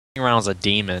around as a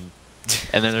demon,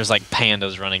 and then there's like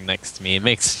pandas running next to me. It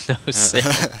makes no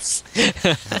sense.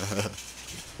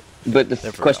 But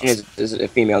the question is it a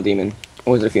female demon?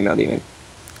 Or was it a female demon?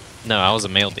 No, I was a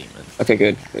male demon. Okay,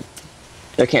 good.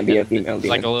 There can't be a female demon.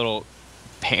 Like a little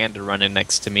panda running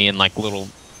next to me, and like little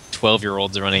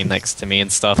 12-year-olds running next to me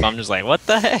and stuff. I'm just like, what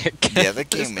the heck? Yeah, that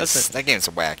game's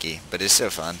wacky, but it's so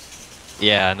fun.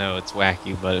 Yeah, I know it's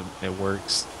wacky, but it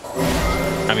works.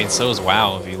 I mean, so is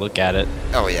WoW if you look at it.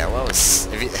 Oh yeah, well, it's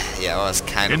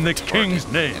kind of in the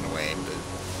king's name in a way, but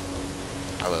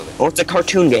I love it. Well, it's a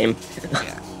cartoon game.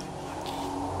 Yeah.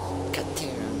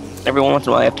 Cartoon. Every once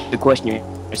in a while, you have to question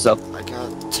yourself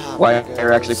why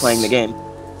you're actually playing the game.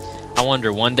 I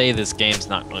wonder one day this game's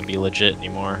not going to be legit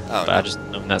anymore. Oh, but I just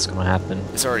know that's going to happen.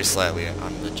 It's already slightly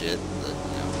unlegit.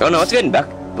 Oh no, it's getting back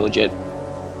legit.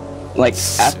 Like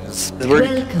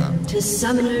Welcome to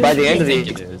Summoner's by the end of the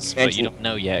it is, but you don't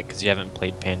know yet because you haven't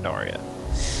played Pandaria.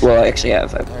 Well, I actually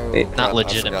have. Not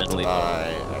legitimately.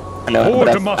 I know,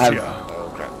 but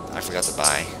oh crap! I forgot to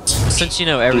buy. Since you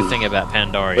know everything about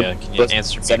Pandaria, can you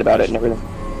answer me? Said about it and everything.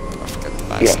 I forgot to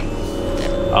buy. Yeah.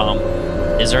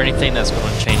 Is there anything that's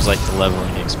going to change like the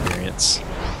leveling experience?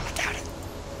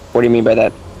 What do you mean by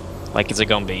that? Like, is it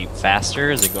going to be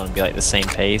faster? Is it going to be like the same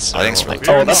pace? I think it's like,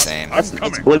 the same.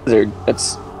 It's Blizzard.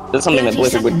 That's something that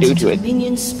Blizzard would do to it.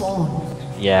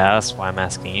 Yeah, that's why I'm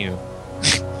asking you.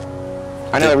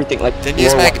 I know everything like. Then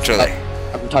use my controller.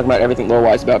 I'm talking about everything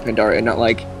lore-wise about Pandaria, and not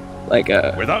like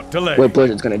without delay. What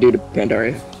Blizzard's gonna do to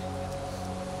Pandaria.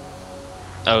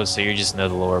 Oh, so you just know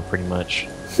the lore pretty much.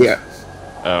 Yeah.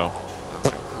 Oh.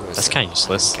 That's kind of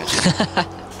useless.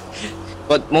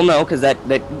 But well, no, because that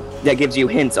gives you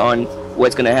hints on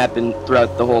what's gonna happen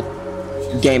throughout the whole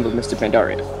game of Mr.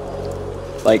 Pandaria.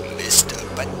 Like Mr.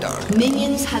 Pandaria.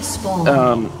 Minions have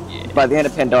spawned. By the end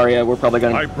of Pandaria, we're probably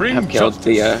gonna have killed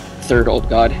the third old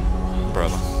god.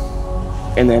 Brother.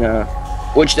 And then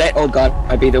which that old god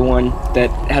might be the one that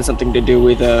has something to do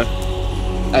with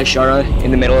Ashara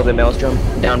in the middle of the Maelstrom,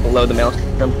 down below the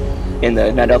Maelstrom, in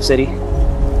the Night Elf City.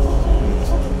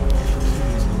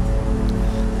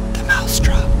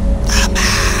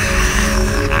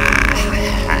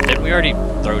 Did we already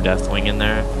throw Deathwing in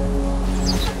there?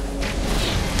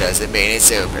 Doesn't mean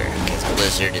it's over, because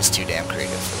Blizzard is too damn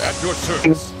creative for that. At your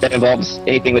service. That involves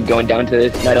anything with going down to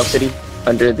Night Elf City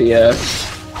under the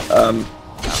Oh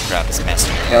crap, it's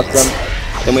messing with Maelstrom.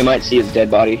 Then we might see his dead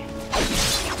body.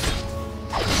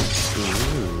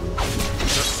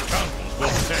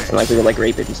 And like we would like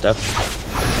rape it and stuff.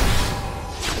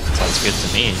 Sounds good to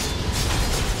me.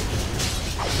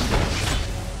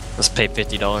 Let's pay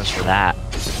 $50 for that.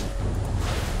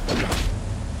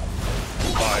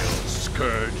 Vile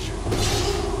scourge.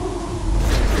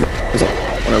 I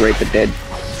want to rape the dead.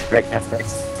 Right after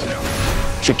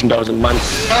 $15 a month.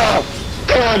 Oh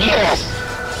God, yes.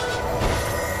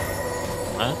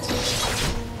 What?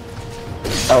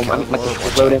 Oh, my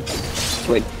computer's loading.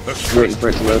 Wait, waiting for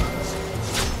it to load.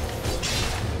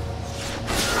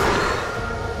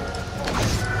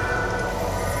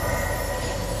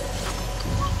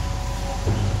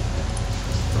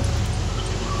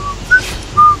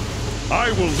 I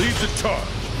will lead the charge.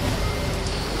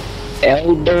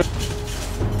 Elder.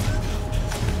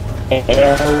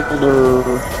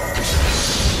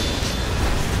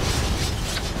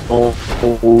 Old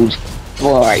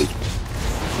boy.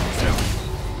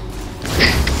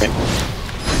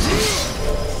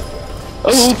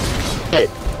 Oh, shit.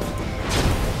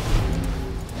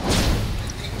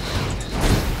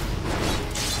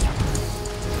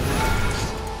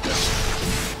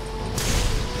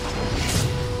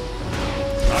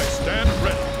 I stand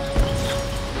ready.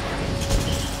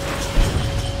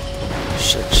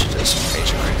 Shit, she does some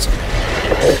rage cards.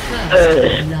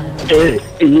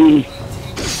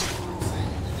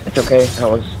 It's okay, that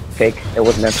was fake. It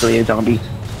wasn't actually a zombie.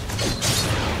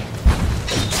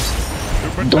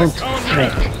 Don't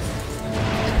fret.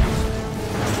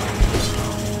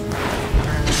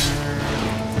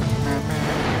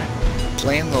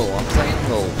 Playing low, I'm playing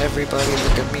low. Everybody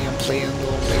look at me, I'm playing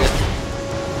low, nigga.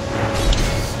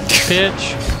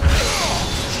 Bitch.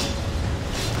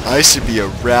 I should be a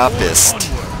rapist.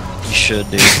 You should,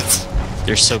 dude.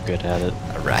 You're so good at it.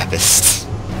 A rapist.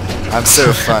 I'm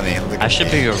so funny. Look I at should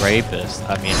me. be a rapist.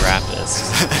 I mean, rapist.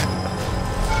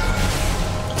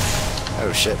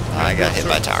 Oh shit, I got hit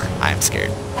by a tower. I'm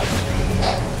scared.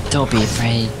 Don't be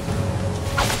afraid.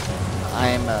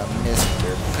 I'm a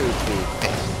Mr. Poopy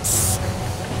Pants.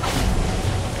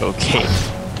 Okay.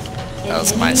 That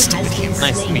was my stupid humor.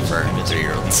 Nice to meet you, for Mr.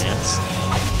 3-year-olds. Yes.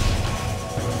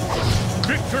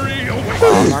 Victory awaits.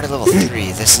 Oh, I'm already level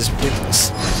 3. This is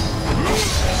ridiculous.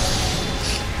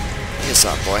 Piss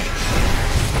off, boy.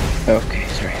 Okay,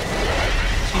 sorry.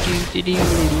 I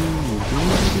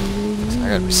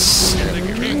gotta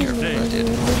be really careful what I did.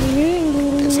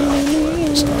 Piss off, boy.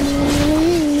 Piss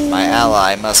off. My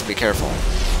ally must be careful.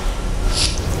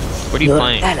 What are you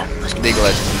playing? League of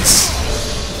Legends.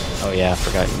 Oh yeah, I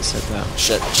forgot you said that.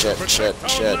 Shit.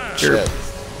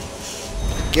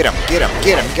 Get him.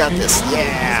 You got this.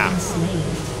 Yeah.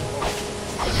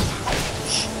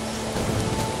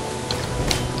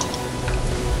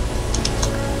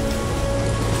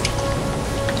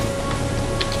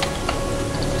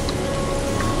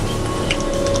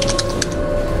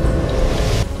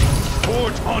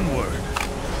 Forge onward.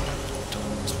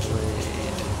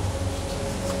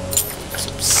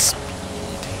 Some speed.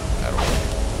 I don't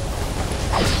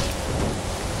know.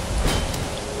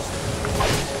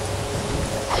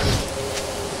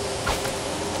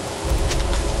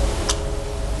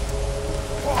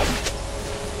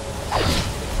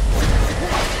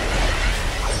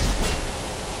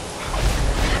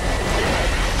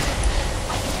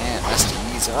 Man, that's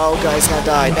the easy. Oh, guy's gonna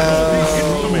die. No.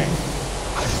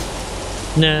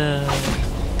 No.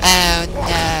 Oh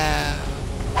no.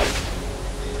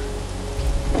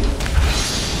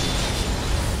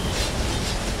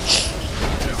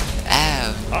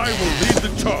 Oh. I will lead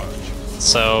the charge.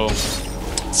 So,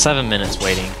 7 minutes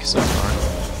waiting so far.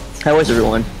 How is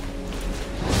everyone?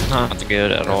 Not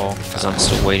good at all, because I'm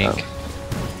still waiting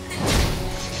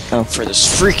Oh. for this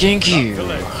freaking queue.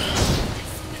 Delay.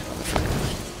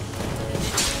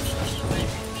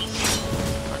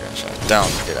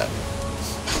 Don't do that.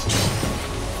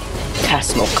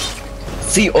 Cast smoke.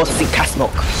 COC cast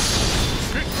smoke.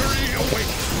 Victory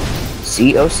awaits.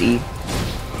 COC.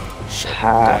 Shit, I'm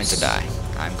Pass. going to die.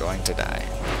 I'm going to die.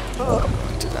 I'm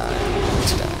going to die. I'm going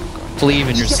to die. I'm going to Believe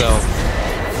in yourself.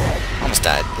 Almost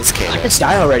died. It's okay. Just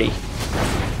die already.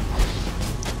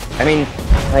 I mean,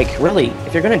 like, really,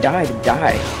 if you're gonna die, then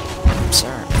die. I'm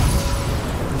sorry.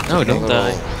 No, don't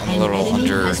die. I'm a little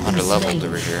under leveled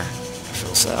over here. I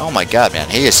feel sad. Oh my god, man,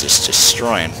 he is just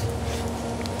destroying.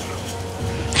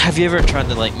 Have you ever tried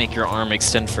to like make your arm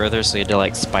extend further so you had to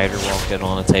like spider walk it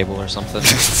on a table or something?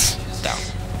 Down.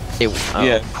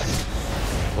 Yeah.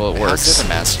 Well, it How's works. the other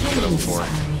master you put up before?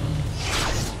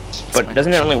 But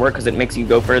doesn't it only work because it makes you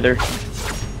go further?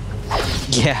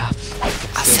 Yeah.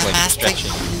 Feels like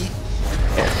stretching.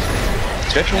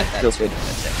 Stretching feels good.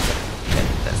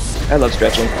 I love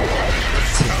stretching.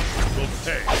 Will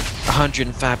pay.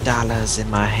 $105 in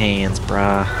my hands,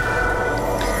 bruh.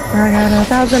 I got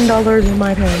 $1,000 in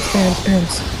my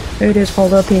pants. It is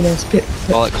called a penis.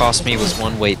 All it cost me was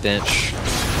one weight bench,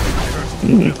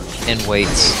 and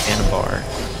weights, and a bar,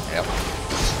 Yep.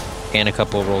 and a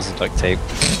couple of rolls of duct tape.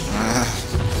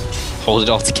 Hold it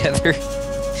all together.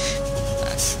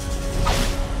 Nice.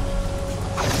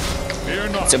 Fear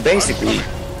not. So basically,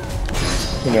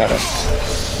 you gotta.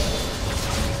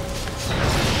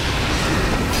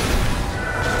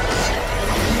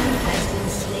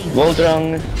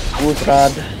 Voldrong,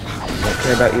 Ultrad, don't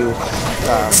care about you.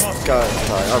 God,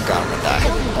 oh god, I'm gonna die.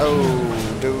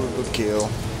 Oh, dude, good kill.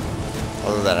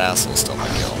 Although that asshole still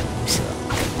might kill. So,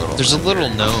 There's a little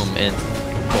gnome in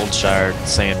Goldshire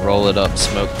saying, "Roll it up,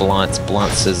 smoke blunts.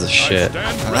 Blunts is the shit."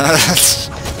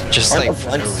 Just Aren't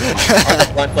like,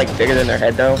 the blunts like bigger than their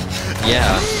head though?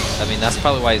 yeah. I mean, that's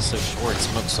probably why he's so short.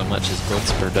 Smokes so much, his growth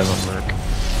spurt doesn't work.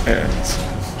 Yeah.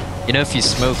 You know, if you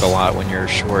smoke a lot when you're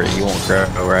short, you won't grow,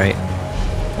 right?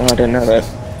 Oh, I didn't know that.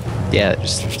 Yeah,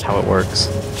 just how it works.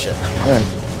 Shit. Yeah.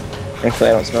 Thankfully,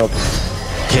 I don't smoke.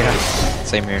 Yeah.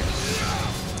 Same here.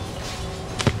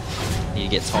 You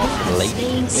get tall for the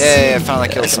ladies. Yeah, I finally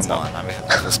killed someone. I mean,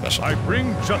 I feel special. I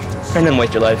bring justice. And then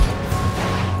waste your life.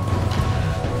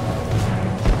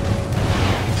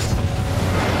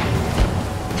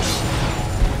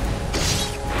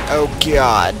 Oh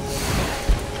god.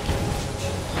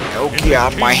 Oh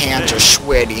god, my hands are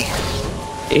sweaty.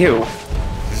 Ew.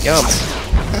 Yum.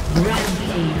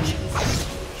 Rampage.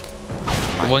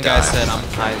 One guy said I'm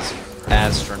high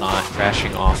astronaut,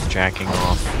 crashing off, jacking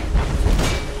off.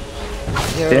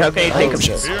 Dude, how can you think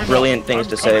of brilliant things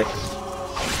to say? Yo,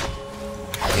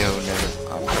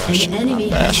 nigga, I'm An crashing. enemy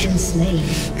I'm has bashing. been slain.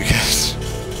 You guys.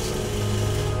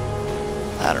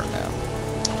 I don't know.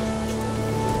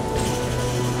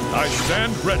 I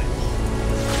stand ready.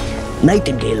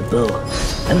 Nightingale bow.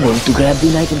 I'm going to grab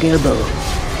the Nightingale bow.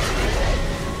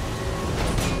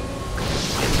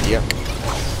 Yep.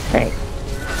 Hey.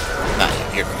 Nah,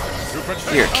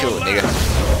 you're a killer, nigga.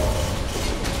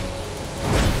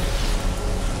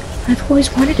 I've always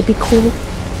wanted to be cool.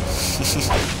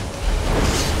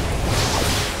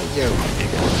 Yo,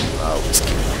 nigga. You always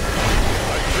kill.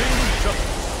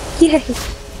 Yay!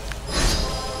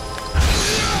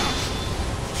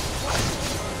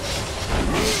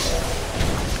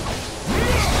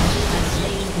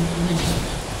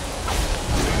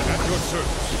 At your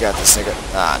service. You got this, nigga.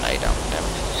 Ah, no, you don't. Never.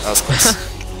 That was close.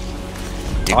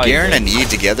 Dude, Oh, you Garen did. and Yi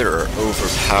together are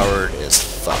overpowered as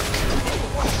fuck.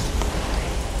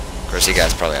 Of course, you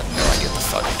guys probably have no idea what the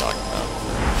fuck I'm talking about.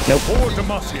 For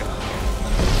Demacia.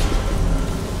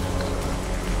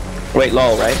 Wait,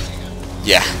 LOL, right?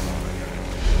 Yeah.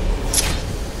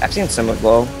 I've seen some of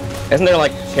LOL. Isn't there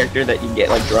like a character that you get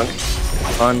like drunk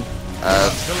on?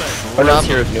 Or no, it's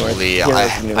Heroes of Newer. Probably.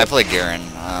 Heroes of Newer. I play Garen.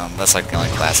 That's like the only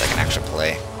class I can actually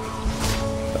play.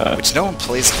 Which no one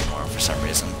plays anymore for some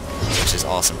reason. Which is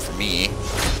awesome for me.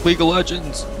 League of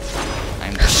Legends.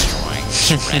 I'm destroying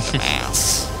this random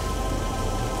ass.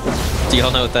 Do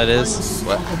y'all know what that is?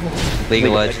 What? League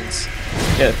of of Legends.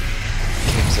 Yeah.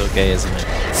 Game's so gay, isn't it?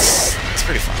 It's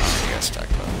pretty fun. I don't know what you guys talk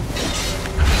about.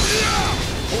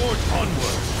 Forge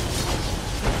onward.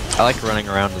 I like running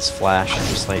around as Flash and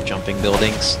just like jumping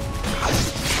buildings.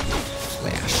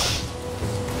 Flash.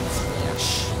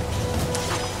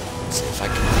 Let's see if I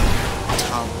can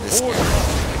taunt this guy.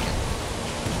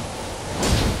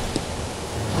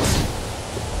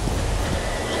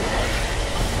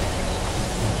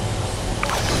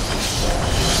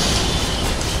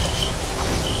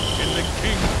 In the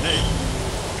king's name.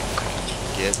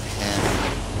 Get him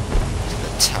to the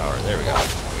tower. There we go.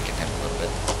 Weaken him a little bit.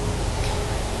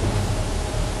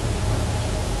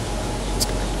 Let's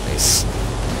go into base.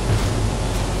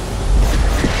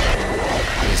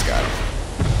 He's got him.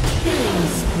 Killing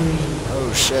spree.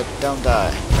 Oh shit, don't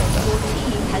die. Don't Your die.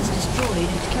 team has destroyed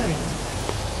a turret.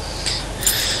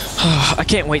 I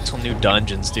can't wait till new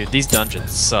dungeons, dude. These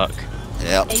dungeons suck.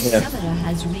 Yep. A summoner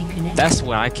has reconnected. That's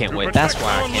why I can't wait. That's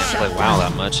why I can't play WoW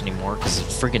that much anymore, because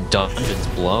freaking dungeons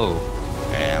blow.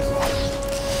 Yeah.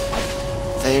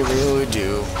 They really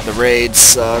do. The raid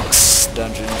sucks.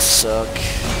 Dungeons suck.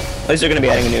 At least they're gonna be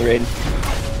adding a new raid.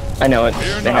 I know it.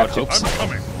 Fear They not. have to. I'm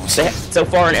coming. So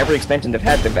far in every expansion they've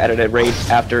added a raid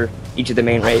after each of the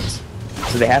main raids.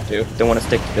 So they have to. They want to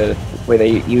stick to the way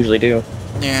they usually do.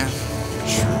 Yeah.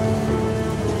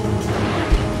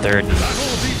 Third.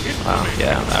 Wow,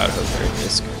 yeah, I would go third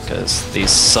disc, because these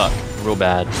suck real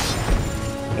bad.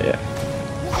 Yeah.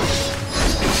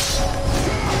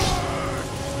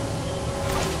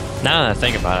 Now that I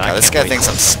think about it, Yeah, I this can't guy wait thinks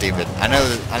I'm stupid. I know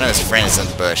his friend is in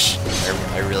the bush.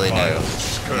 I really know.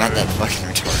 I'm not that fucking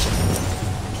retarded.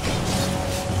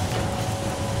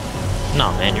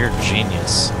 No, man, you're a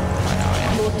genius. I know I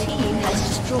am. Your team has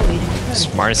destroyed a turret.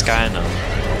 Smartest guy I know.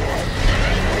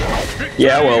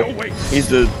 Yeah, well, Victory awaits. he's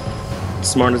the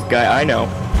smartest guy I know.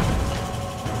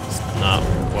 No,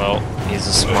 well, he's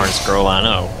the smartest girl I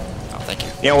know. Oh, thank you.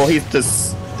 Yeah, well, he's the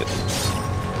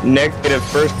negative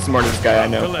first smartest guy I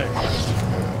know. Delay. I've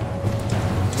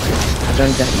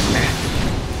done that math.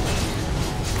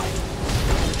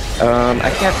 I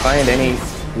can't find any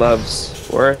gloves.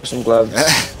 Where are some gloves? I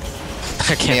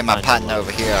Me can't and my find partner one.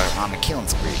 over here are on a killing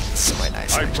spree. It's so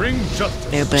nice. I bring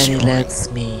justice. Nobody loves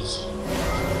me.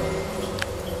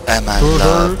 Am I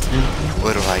loved?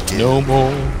 What do I do? No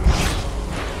more.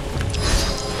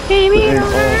 Baby,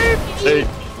 Hey,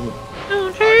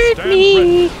 don't I hurt stand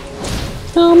me ready.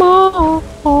 no more.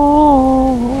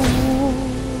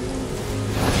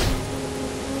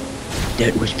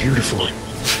 that was beautiful.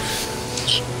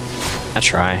 I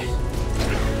try.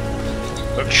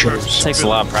 The curse Takes a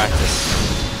lot of practice.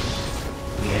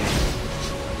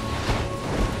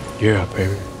 Yeah,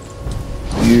 baby.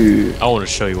 Yeah. I want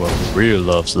to show you what real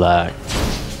love's like.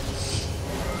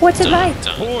 What's it like?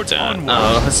 Forge onward.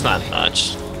 Oh, it's not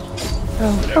much.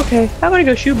 Oh, okay. I'm gonna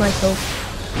go shoot myself.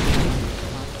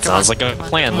 Sounds like a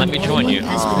plan. Let me join you.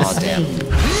 Aw, damn.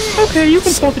 Okay, you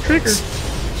can pull the trigger.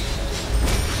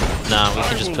 Nah, we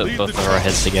can just put both of our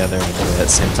heads together and do it at the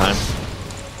same time.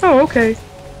 Oh, okay.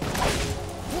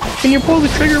 Can you pull the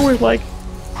trigger with like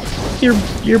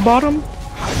your bottom?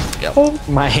 Yep. Oh,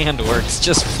 My hand works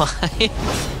just fine.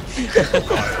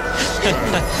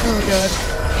 oh god.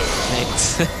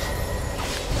 Thanks.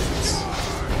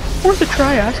 Worth a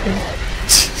try asking.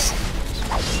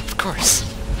 Of course.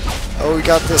 Oh, we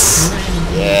got this.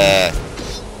 Yeah.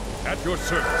 At your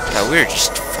service. Yeah, we're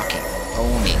just fucking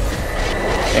owning.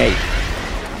 Hey.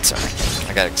 I'm sorry.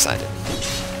 I got excited.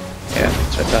 Yeah,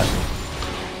 that's what I thought.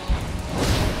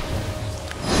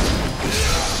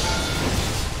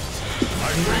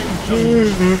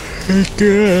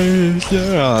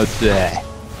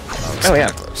 Oh yeah,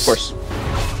 of course.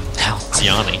 Hell, it's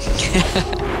yawning.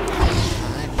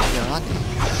 I'm yawning.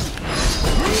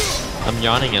 I'm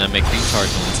yawning and I make retard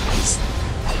noises.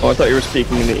 Oh, I thought you were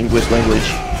speaking in the English language.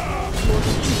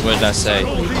 What did I say?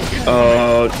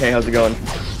 Oh, hey, how's it going?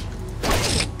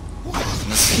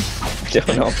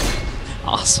 Don't know.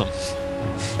 Awesome.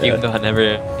 Even though I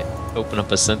never open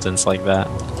up a sentence like that.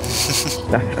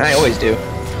 I always do.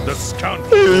 The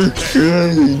scoundrel.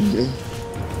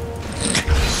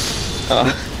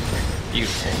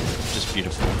 Beautiful. Just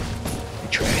beautiful.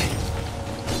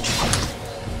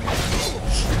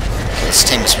 This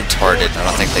team's retarded. I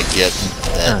don't think they get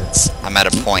that I'm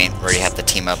at a point where you have to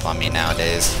team up on me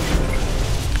nowadays.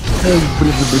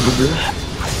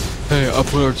 Hey, I'll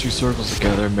put our two circles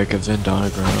together and make a Venn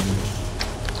diagram.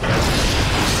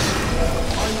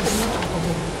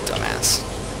 Dumbass.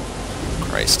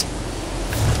 Christ.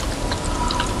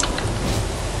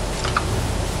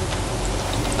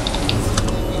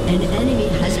 An enemy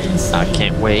has been slain. I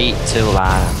can't wait till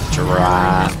I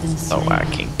drive so I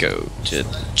can go to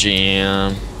the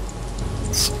gym.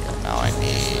 So now I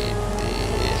need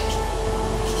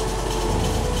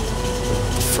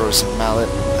the frozen mallet,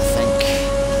 I think.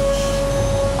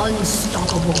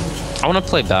 Unstoppable. I want to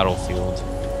play Battlefield.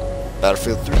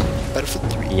 Battlefield 3.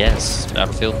 Battlefield 3. Yes,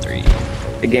 Battlefield 3.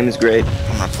 The game is great.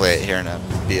 I'm gonna play it here in a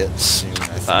bit soon, I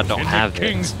think. I don't In the have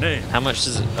king's it. name. How much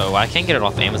does it? Oh, I can get it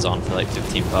off Amazon for like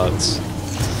 15 bucks.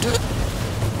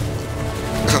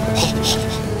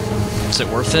 Is it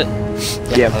worth it?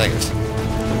 Yeah. I think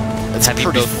it's Have you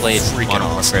pretty both played freaking Modern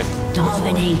awesome. Warfare?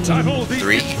 Dominating. I hold the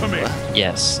 3? infamy.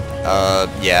 Yes.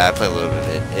 Yeah, I play a little bit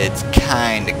of it. It's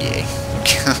kinda gay.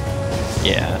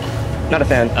 Yeah. Not a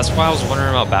fan. That's why I was wondering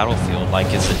about Battlefield. Like,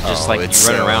 is it just Oh, like you it's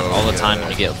run around so all the time good.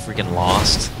 and you get freaking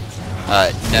lost?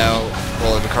 No.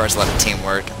 Well, it requires a lot of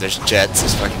teamwork. There's jets,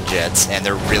 there's fucking jets, and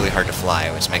they're really hard to fly,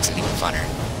 which makes it even funner.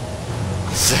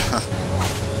 So,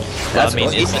 That's I mean,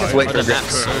 what- is just it wait are for the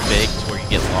maps so big to where you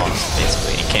get lost,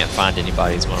 basically, and you can't find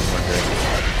anybody is what I'm wondering.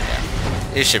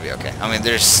 yeah. It should be okay. I mean,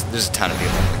 there's a ton of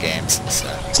people in the games, so.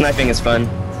 Sniping is fun.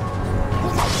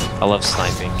 I love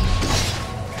sniping.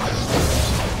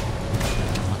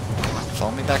 Come on,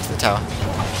 follow me back to the tower.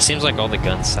 Seems like all the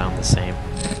guns sound the same.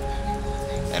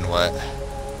 And what?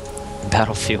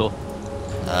 Battlefield.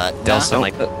 They No, all sound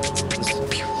like they're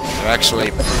actually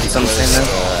pretty Some close say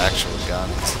to actual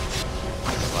guns.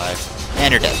 Live.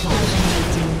 And you're dead.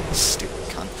 Stupid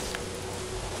cunt.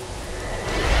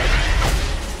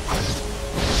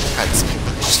 God, these people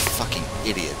are just fucking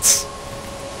idiots.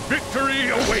 Victory We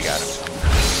got awaits. him.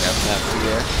 Yep, that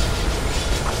here.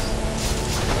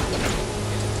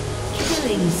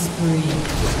 Killing spree.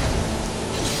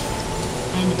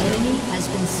 An enemy has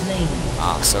been slain.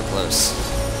 Ah, so close.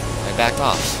 They backed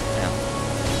off. Yeah.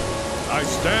 I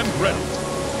stand ready.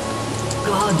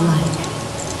 Godlike.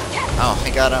 Oh,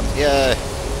 he got him. Yay.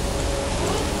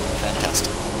 Fantastic.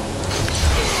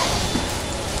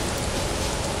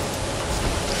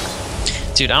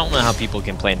 Dude, I don't know how people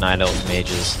can play Night Elf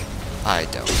mages. I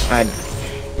don't.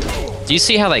 Do you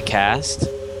see how they cast?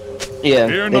 Yeah.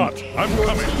 Fear they- not. I'm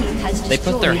coming. Has They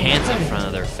put their destroyed hands in turret. front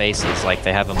of their faces like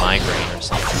they have a migraine or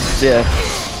something. Yeah.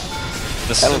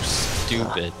 That's so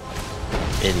stupid.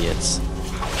 Idiots.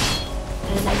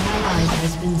 An ally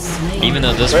has been slain. Even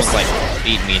though this one's like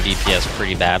beating me in DPS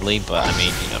pretty badly, but I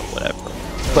mean, you know, whatever.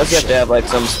 Plus, you have to have like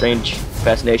some strange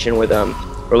fascination with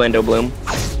Orlando Bloom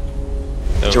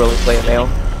to really play a male.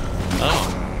 Oh.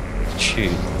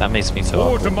 Shoot. That makes me feel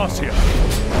For awkward. Demacia.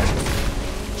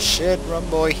 Shit, run,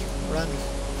 boy. Run.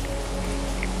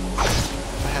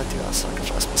 If I had to, I'll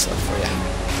sacrifice myself for you.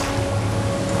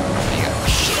 You got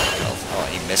shit health. Oh,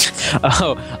 he missed me.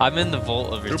 Oh, I'm in the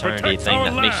Vault of Eternity protect thing our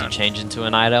that makes you land. change into a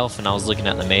Night Elf, and I was looking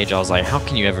at the mage, I was like, how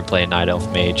can you ever play a Night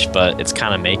Elf mage? But it's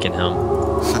kind of making him.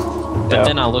 But Yeah.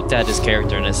 then I looked at his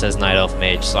character and it says Night Elf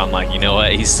mage, so I'm like, you know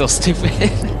what, he's still stupid.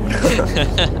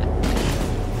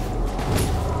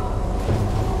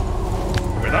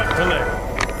 Without delay.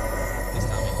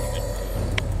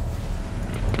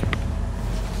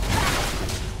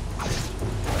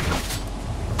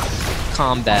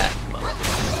 Combat.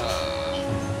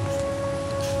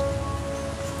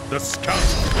 The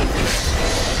scoundrel.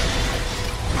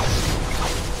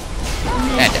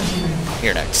 And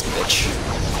you're next, bitch.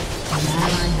 An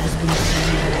ally has been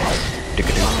slain.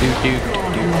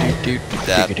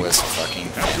 That was fucking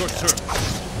At your fantastic.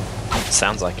 service.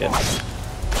 Sounds like it.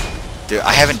 Dude,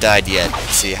 I haven't died yet.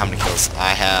 Let's see how many kills I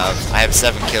have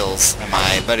 7 kills, and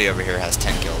my buddy over here has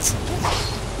 10 kills.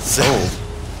 So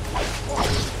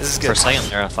this is For a good. second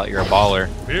there, I thought you were a baller.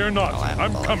 Fear not. Oh, I'm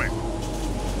I'm falling. coming.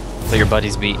 So your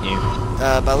buddy's beating you.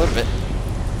 By a little bit.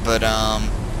 But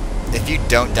if you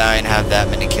don't die and have that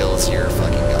many kills, you're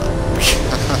fucking god.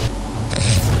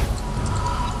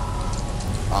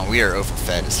 Oh, we are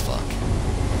overfed as fuck.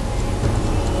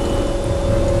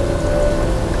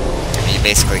 you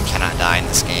basically cannot die in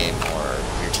this game, or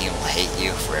your team will hate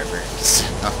you forever. So,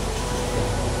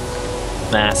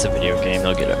 Nah, it's a video game.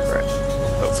 They'll get over it.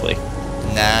 Hopefully.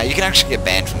 nah, you can actually get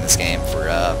banned from this game for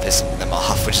pissing them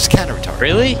off, which is kind of retarded.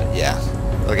 Really? But yeah,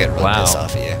 they'll get really Wow. pissed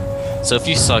off at you. So if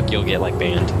you suck, you'll get like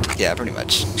banned. Yeah, pretty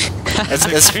much.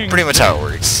 That's pretty much how it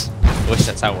works. Wish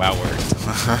that's how WoW worked.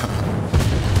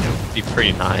 It'd be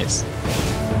pretty nice.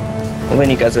 Well, then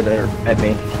you guys would at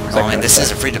me. Oh, and this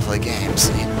is a free-to-play game,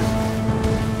 so you know.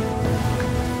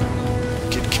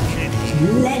 Good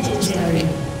community. Legendary.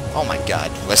 Oh my god,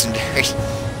 legendary.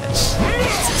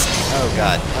 Oh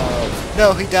god. Oh.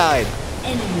 No, he died.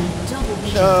 Enemy double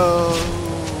kill. No.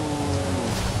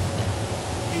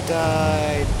 He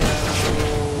died. No.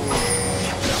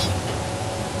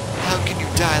 How can you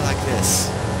die like this?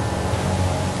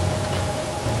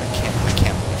 I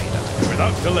can't believe he died.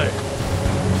 Without delay.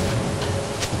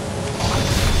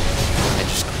 I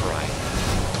just cried.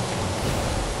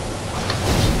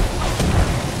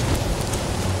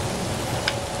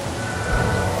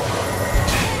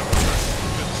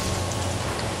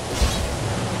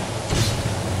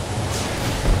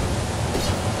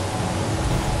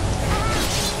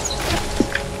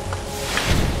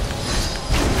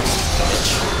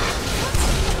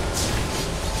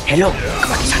 Hello.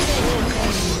 Come on,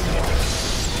 son.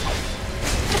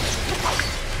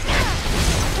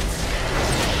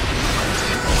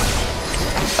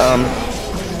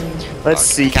 Let's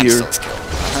see Kinda here. still skill.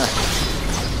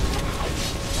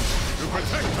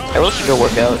 I really should go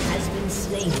work out. Has been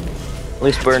slain. At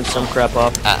least burn some crap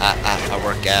off. I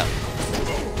work out.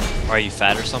 Are you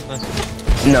fat or something?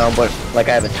 No, but like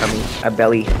I have a tummy, a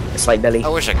belly, a slight belly. I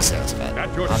wish I could say I was fat.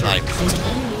 At your I'm not even An close to it.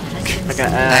 enemy has been I got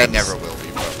slain. I abs. never will be,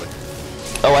 probably.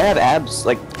 Oh, I have abs.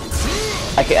 Like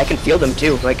I can feel them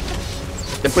too. Like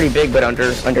they're pretty big, but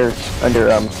under.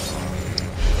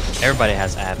 Everybody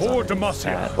has abs. Poor on Demacia.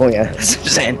 fat. Oh yeah, that's what I'm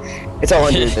saying. It's all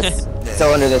under this. It's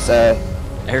all under this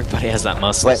Everybody has that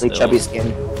muscle. slightly still. chubby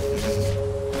skin.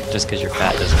 Just because you're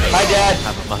fat doesn't make Hi, you Dad.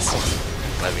 have a muscle.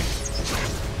 Love you.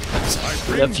 I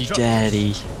bring Love you, justice.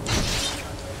 Daddy.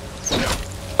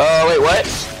 Oh wait, what?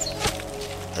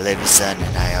 I love you, son,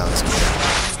 and I always will.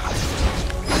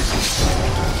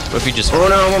 What if you just Oh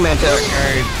no, memento.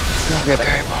 Okay,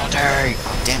 military.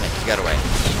 Damn it, you got away.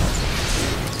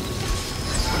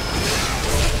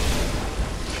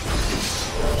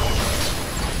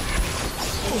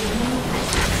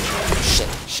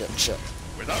 Shit.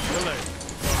 Without delay.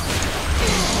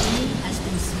 Enemy has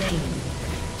been slain.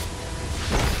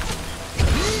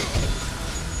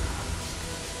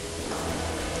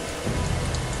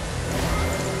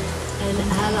 An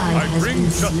ally I has bring been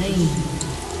justice. slain.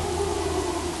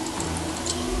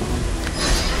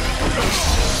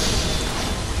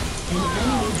 An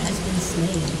enemy has been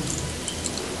slain.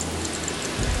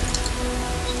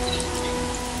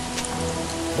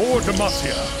 Poor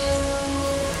Demacia.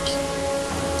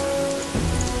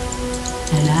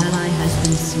 An ally has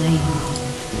been slain.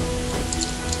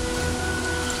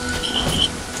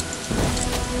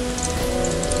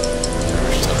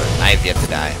 I have yet to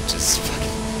die, which is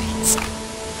fucking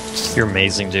amazing. You're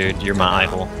amazing, dude. You're my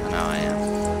idol. I know I am.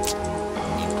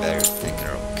 You better think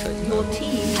or could. Your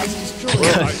team has destroyed.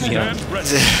 I stand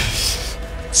ready.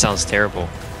 Sounds terrible.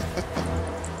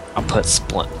 I'll put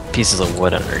pieces of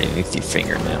wood underneath your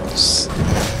fingernails. An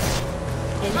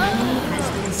enemy has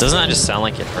been Doesn't that slain. just sound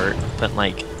like it hurt? Putting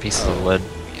like pieces of wood,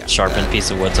 Yeah. sharpened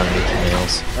piece of woods underneath your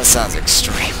nails. That sounds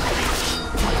extreme.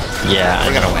 Yeah, I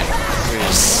We're know. gonna win.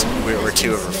 We're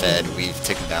too overfed. We've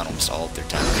taken down almost all of their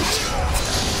towers.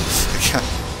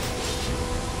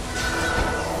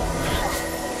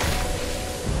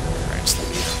 Alright, so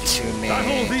leave them to me.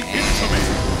 Battle the and- infamy.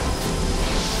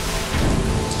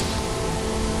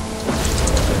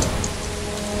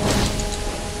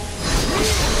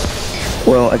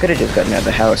 Well, I could have just gotten out of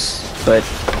the house, but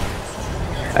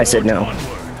I said no,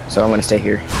 Onward. so I'm gonna stay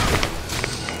here.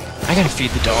 I gotta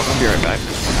feed the dog. I'll be right back.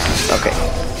 Okay.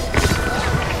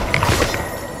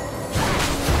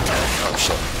 Oh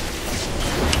shit.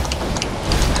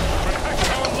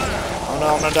 Oh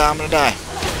no, I'm gonna die.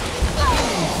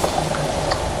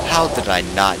 How did I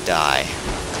not die?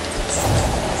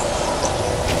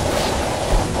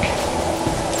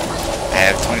 I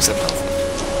have 27 health.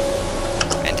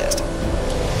 Fantastic.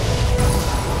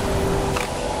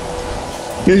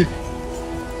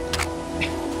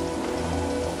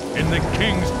 In the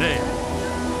king's name.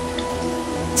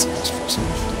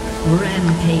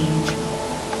 Rampage.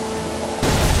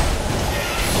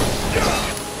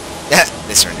 Yeah,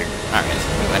 they surrendered. Alright,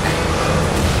 we win.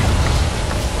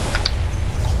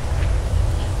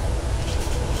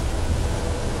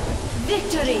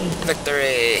 Victory.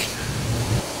 Victory!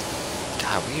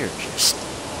 God, we are just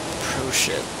pro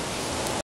shit.